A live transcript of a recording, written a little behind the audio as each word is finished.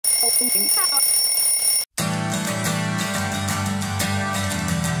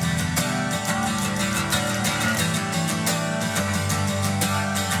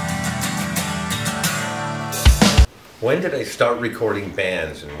When did I start recording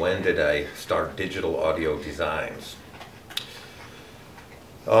bands and when did I start digital audio designs?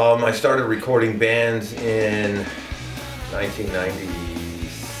 I started recording bands in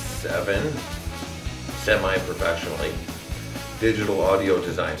 1997, semi-professionally. Digital audio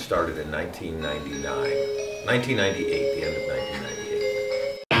design started in 1998, the end of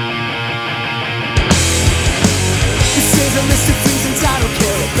 1998. This is a list of reasons I don't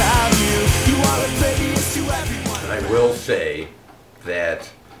care about you. You are oblivious to everyone. I will say that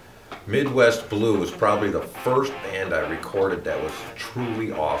Midwest Blue was probably the first band I recorded that was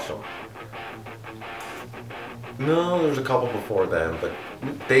truly awesome. No, there was a couple before then, but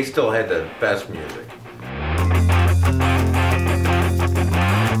they still had the best music.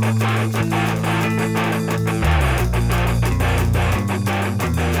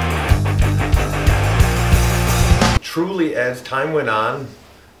 Truly, as time went on,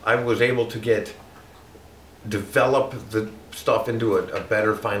 I was able to develop the stuff into a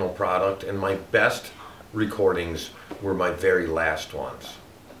better final product, and my best recordings were my very last ones.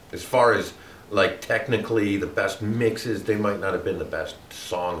 As far as like technically the best mixes, they might not have been the best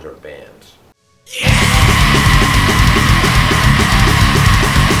songs or bands.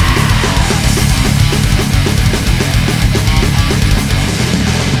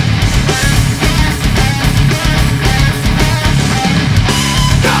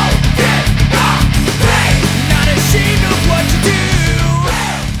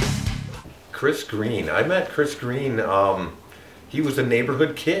 Chris Green. I met Chris Green. He was a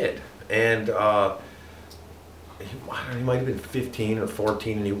neighborhood kid, and he might have been 15 or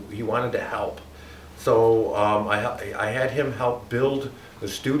 14, and he wanted to help. So I had him help build the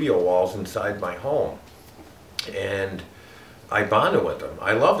studio walls inside my home, and I bonded with him.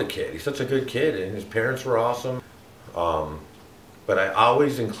 I love the kid. He's such a good kid, and his parents were awesome. But I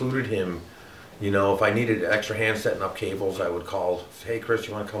always included him. You know, if I needed extra hand setting up cables, I would call, hey Chris,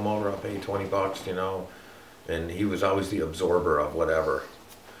 you want to come over? I'll pay you 20 bucks, you know. And he was always the absorber of whatever.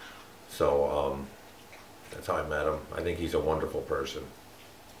 So that's how I met him. I think he's a wonderful person.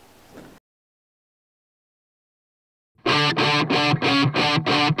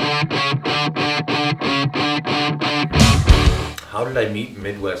 How did I meet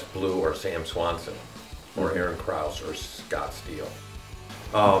Midwest Blue or Sam Swanson or Aaron Krause or Scott Steele?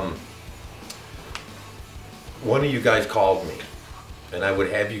 One of you guys called me, and I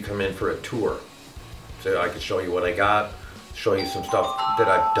would have you come in for a tour. So I could show you what I got, show you some stuff that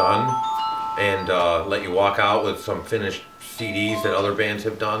I've done, and let you walk out with some finished CDs that other bands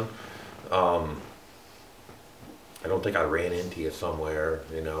have done. I don't think I ran into you somewhere,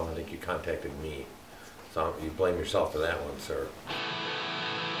 you know. I think you contacted me. So you blame yourself for that one, sir.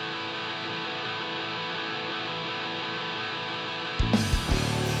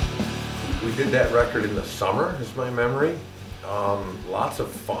 We did that record in the summer, is my memory. Lots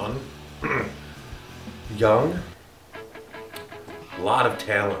of fun. Young. A lot of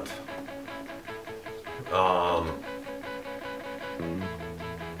talent.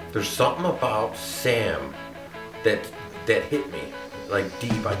 There's something about Sam that hit me, like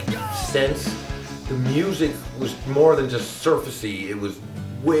deep. I could sense the music was more than just surfacey. It was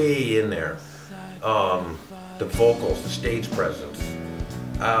way in there. The vocals, the stage presence.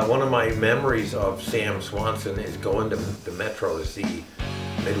 One of my memories of Sam Swanson is going to the Metro to see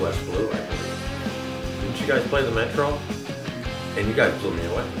Midwest Blue, I believe. Didn't you guys play the Metro? And you guys blew me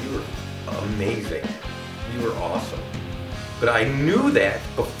away. You were amazing. You were awesome. But I knew that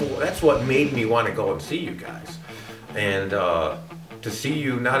before. That's what made me want to go and see you guys. And to see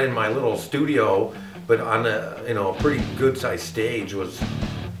you not in my little studio, but on a pretty good sized stage was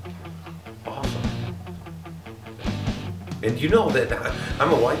awesome. And you know that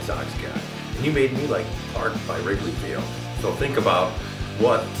I'm a White Sox guy, and you made me like part by Wrigley Field. So think about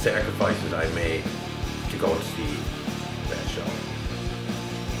what sacrifices I made to go and see that show.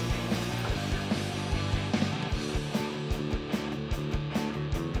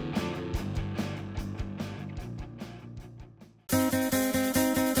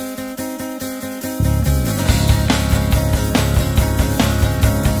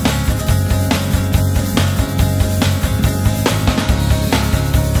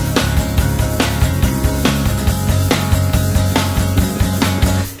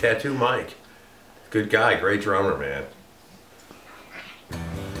 Tattoo Mike, good guy, great drummer, man.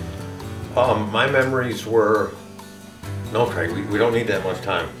 My memories were, no Craig, we don't need that much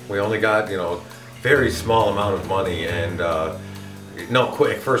time. We only got, very small amount of money, and No,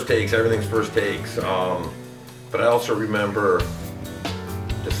 quick, first takes, everything's first takes. But I also remember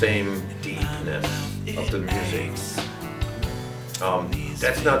the same deepness of the music.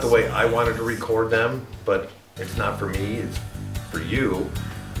 That's not the way I wanted to record them, but it's not for me, it's for you.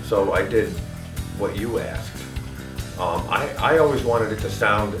 So I did what you asked. I always wanted it to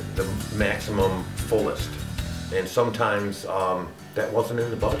sound the maximum fullest, and sometimes that wasn't in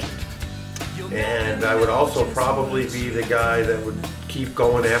the budget. And I would also probably be the guy that would keep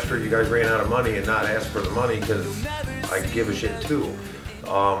going after you guys ran out of money and not ask for the money, because I give a shit too.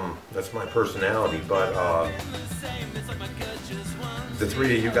 That's my personality, but the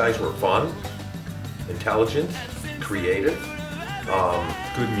three of you guys were fun, intelligent, creative,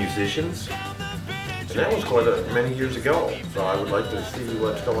 good musicians, and that was quite many years ago, so I would like to see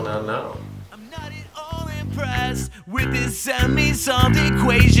what's going on now. With this semi-solved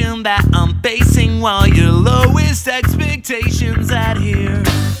equation that I'm facing, while your lowest expectations adhere.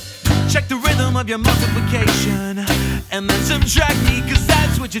 Check the rhythm of your multiplication and then subtract me, cause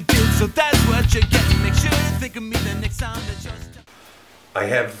that's what you did, so that's what you get. Make sure you think of me the next time that you're... I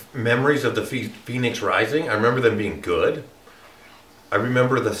have memories of the Phoenix Rising. I remember them being good. I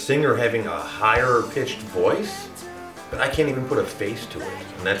remember the singer having a higher pitched voice, but I can't even put a face to it,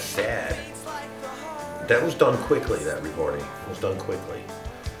 and that's sad. That was done quickly, that recording. It was done quickly.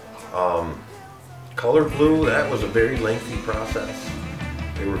 Color Blue, that was a very lengthy process.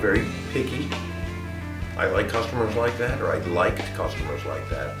 They were very picky. I like customers like that, or I liked customers like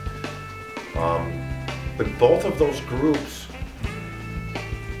that. But both of those groups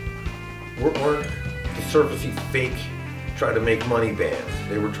weren't the surfacey, fake, try to make money bands.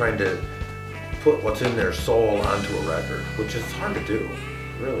 They were trying to put what's in their soul onto a record, which is hard to do.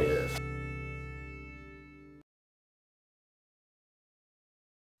 It really is.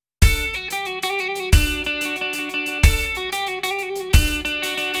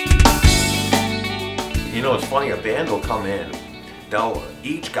 You know, it's funny, a band will come in,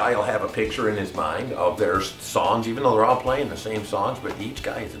 each guy will have a picture in his mind of their songs, even though they're all playing the same songs, but each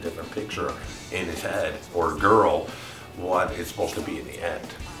guy has a different picture in his head, or girl, what it's supposed to be in the end.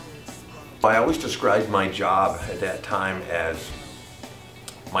 I always described my job at that time as,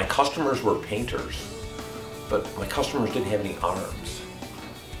 my customers were painters, but my customers didn't have any arms.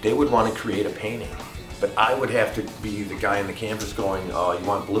 They would want to create a painting, but I would have to be the guy on the canvas going, you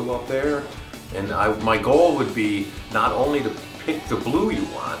want blue up there? And my goal would be not only to pick the blue you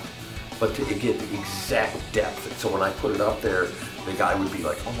want, but to get the exact depth. So when I put it up there, the guy would be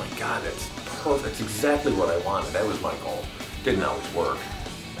like, oh my God, that's perfect. That's exactly what I wanted. That was my goal. Didn't always work.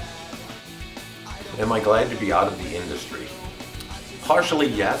 Am I glad to be out of the industry? Partially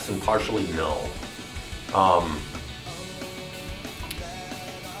yes, and partially no.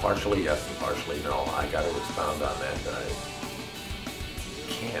 Partially yes and partially no. I got to expound on that. I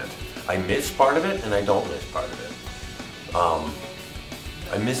can't. I miss part of it, and I don't miss part of it.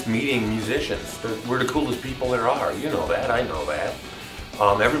 I miss meeting musicians. We're the coolest people there are. You know that. I know that.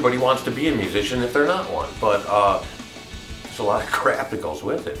 Everybody wants to be a musician if they're not one, but there's a lot of crap that goes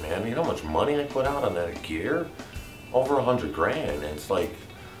with it, man. You know how much money I put out on that gear? Over 100 grand. And it's like,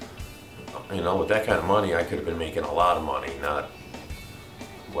 you know, with that kind of money, I could have been making a lot of money, not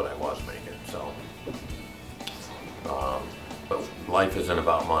what I was making. So, but life isn't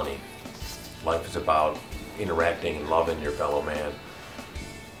about money. Life is about interacting and loving your fellow man.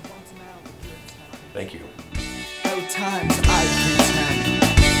 Thank you. Oh, times I pretend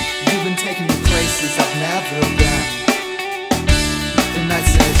you've been taking me places I've never been. The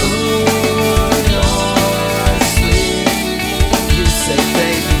nights